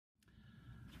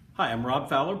Hi, I'm Rob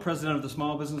Fowler, President of the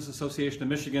Small Business Association of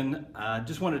Michigan.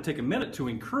 Just wanted to take a minute to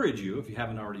encourage you, if you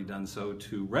haven't already done so,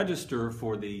 to register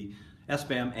for the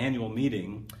SBAM annual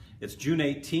meeting. It's June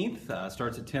 18th,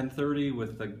 starts at 10:30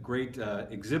 with a great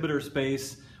exhibitor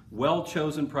space,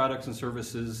 well-chosen products and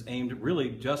services aimed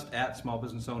really just at small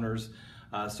business owners.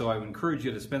 So I would encourage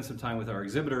you to spend some time with our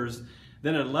exhibitors.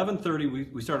 Then at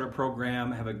 11:30 we start our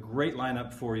program, have a great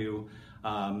lineup for you,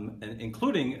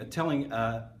 including telling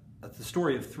the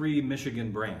story of three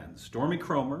Michigan brands: Stormy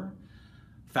Kromer,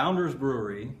 Founders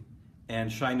Brewery, and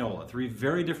Shinola. Three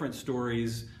very different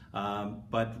stories,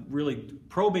 but really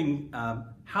probing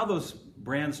how those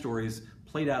brand stories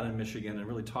played out in Michigan and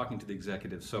really talking to the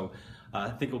executives. So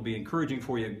I think it'll be encouraging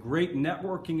for you. A great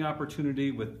networking opportunity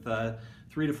with 300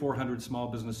 to 400 small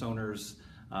business owners.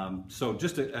 So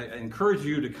just to encourage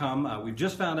you to come. We've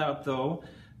just found out, though,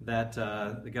 that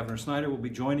the Governor Snyder will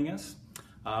be joining us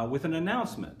with an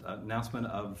announcement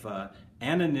of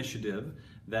an initiative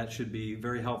that should be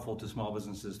very helpful to small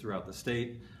businesses throughout the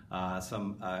state. A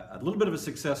little bit of a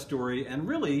success story, and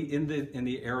really in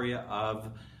the area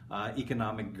of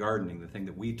economic gardening, the thing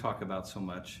that we talk about so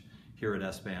much here at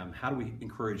SBAM. How do we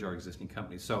encourage our existing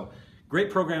companies? So, great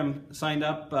program signed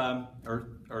up or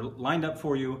lined up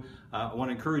for you. I want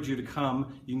to encourage you to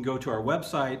come. You can go to our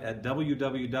website at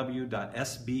www.sbam.org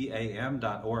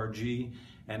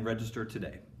and register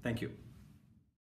today. Thank you.